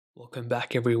Welcome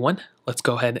back everyone. Let's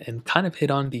go ahead and kind of hit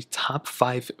on the top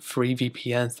 5 free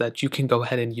VPNs that you can go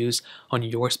ahead and use on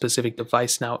your specific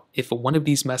device. Now, if one of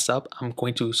these mess up, I'm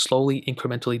going to slowly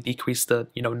incrementally decrease the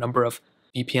number of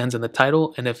VPNs in the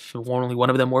title, and if only one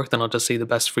of them work, then I'll just say the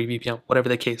best free VPN, whatever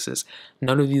the case is.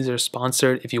 None of these are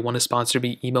sponsored. If you want to sponsor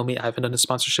me, email me. I haven't done a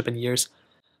sponsorship in years.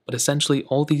 But essentially,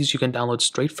 all these you can download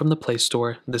straight from the Play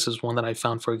Store. This is one that I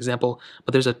found, for example,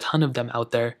 but there's a ton of them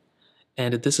out there.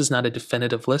 And this is not a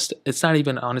definitive list. It's not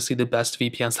even honestly the best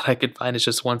VPNs that I could find. It's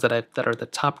just ones that are the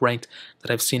top ranked that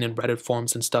I've seen in Reddit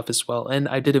forums and stuff as well. And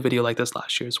I did a video like this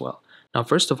last year as well. Now,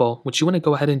 first of all, what you want to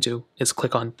go ahead and do is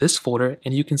click on this folder,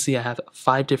 and you can see I have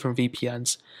 5 different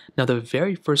VPNs. Now, the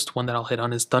very first one that I'll hit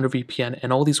on is Thunder VPN,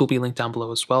 and all these will be linked down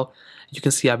below as well. You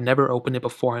can see I've never opened it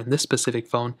before in this specific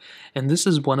phone, and this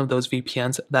is one of those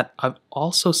VPNs that I've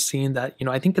also seen that,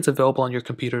 I think it's available on your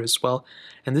computer as well.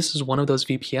 And this is one of those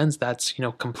VPNs that's,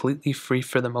 completely free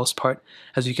for the most part.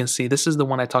 As you can see, this is the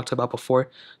one I talked about before.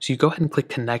 So you go ahead and click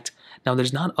connect. Now,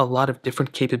 there's not a lot of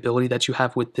different capability that you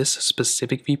have with this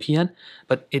specific VPN,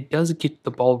 but it does get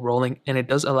the ball rolling, and it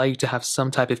does allow you to have some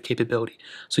type of capability.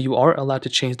 So you are allowed to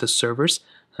change the servers,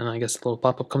 and I guess a little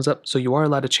pop-up comes up. So you are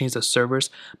allowed to change the servers,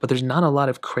 but there's not a lot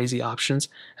of crazy options.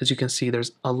 As you can see,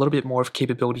 there's a little bit more of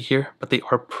capability here, but they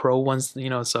are pro ones,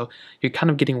 so you're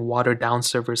kind of getting watered down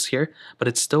servers here, but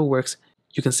it still works.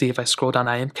 You can see if I scroll down,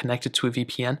 I am connected to a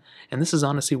VPN, and this is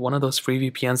honestly one of those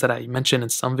free VPNs that I mentioned in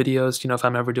some videos. If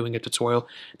I'm ever doing a tutorial,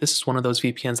 this is one of those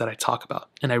VPNs that I talk about,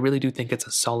 and I really do think it's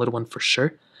a solid one for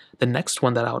sure. The next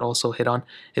one that I would also hit on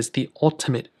is the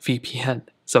Ultimate VPN.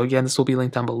 So again, this will be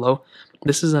linked down below.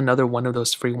 This is another one of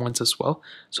those free ones as well.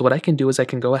 So what I can do is I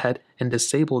can go ahead and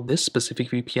disable this specific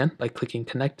VPN by clicking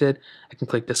connected. I can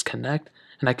click disconnect,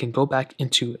 and I can go back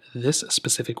into this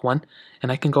specific one,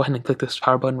 and I can go ahead and click this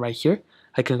power button right here.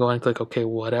 I can go ahead and click OK,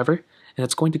 whatever, and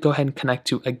it's going to go ahead and connect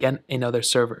to, again, another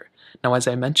server. Now, as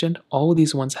I mentioned, all of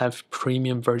these ones have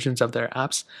premium versions of their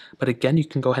apps, but again, you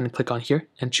can go ahead and click on here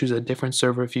and choose a different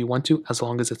server if you want to, as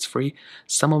long as it's free.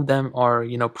 Some of them are,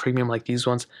 premium like these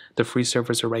ones. The free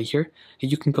servers are right here, and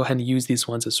you can go ahead and use these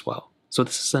ones as well. So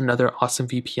this is another awesome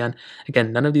VPN.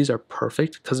 Again, none of these are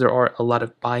perfect because there are a lot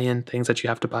of buy-in things that you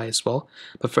have to buy as well,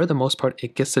 but for the most part,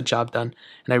 it gets the job done,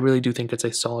 and I really do think it's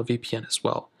a solid VPN as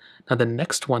well. Now, the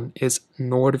next one is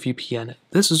NordVPN.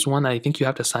 This is one that I think you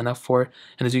have to sign up for,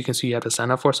 and as you can see, you have to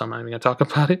sign up for, so I'm not even going to talk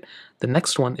about it. The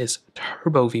next one is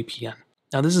TurboVPN.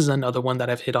 Now, this is another one that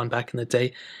I've hit on back in the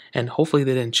day, and hopefully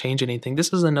they didn't change anything.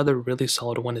 This is another really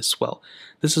solid one as well.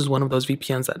 This is one of those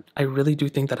VPNs that I really do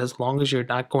think that as long as you're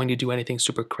not going to do anything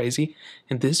super crazy,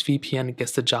 and this VPN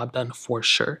gets the job done for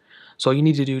sure. So all you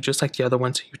need to do, just like the other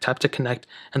ones, you tap to connect,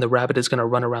 and the rabbit is going to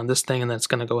run around this thing, and then it's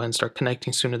going to go ahead and start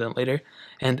connecting sooner than later.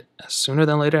 And sooner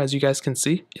than later, as you guys can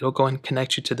see, it'll go ahead and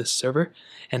connect you to this server.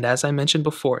 And as I mentioned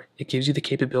before, it gives you the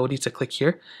capability to click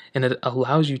here, and it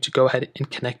allows you to go ahead and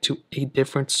connect to a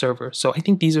different server. So I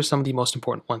think these are some of the most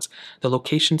important ones, the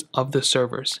locations of the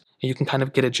servers. And you can kind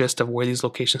of get a gist of where these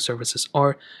location services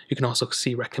are. You can also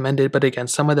see recommended, but again,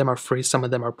 some of them are free, some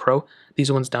of them are pro.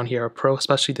 These ones down here are pro,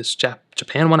 especially this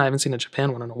Japan one. I haven't seen a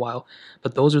Japan one in a while,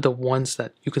 but those are the ones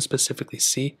that you can specifically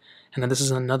see. And then this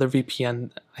is another VPN.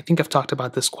 I think I've talked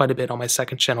about this quite a bit on my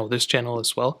second channel, this channel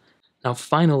as well. Now,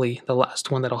 finally, the last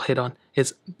one that I'll hit on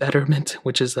is Betterment,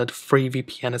 which is a free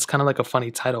VPN. It's kind of like a funny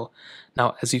title.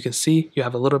 Now, as you can see, you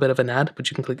have a little bit of an ad,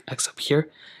 but you can click X up here.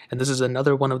 And this is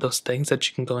another one of those things that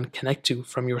you can go and connect to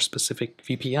from your specific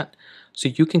VPN. So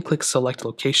you can click select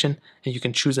location, and you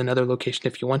can choose another location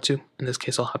if you want to. In this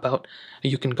case, I'll hop out.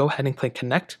 And you can go ahead and click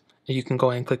connect, and you can go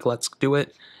ahead and click let's do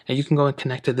it. And you can go and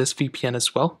connect to this VPN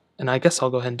as well. And I guess I'll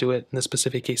go ahead and do it in this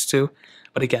specific case too.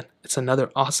 But again, it's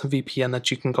another awesome VPN that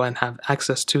you can go ahead and have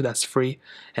access to that's free.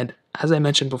 And as I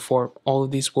mentioned before, all of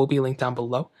these will be linked down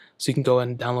below. So you can go ahead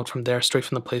and download from there, straight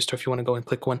from the Play Store. If you want to go and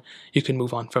click one, you can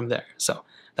move on from there. So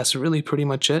that's really pretty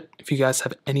much it. If you guys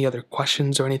have any other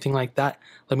questions or anything like that,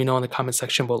 let me know in the comment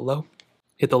section below.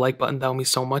 Hit the like button, that would mean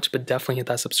so much, but definitely hit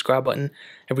that subscribe button.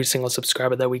 Every single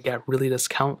subscriber that we get really does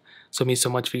count, so it means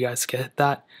so much if you guys can hit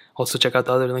that. Also, check out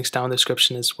the other links down in the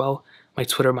description as well. My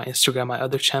Twitter, my Instagram, my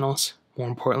other channels. More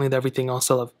importantly than everything else,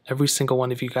 I love every single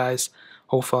one of you guys.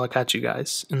 Hopefully I'll catch you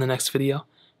guys in the next video.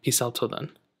 Peace out till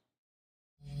then.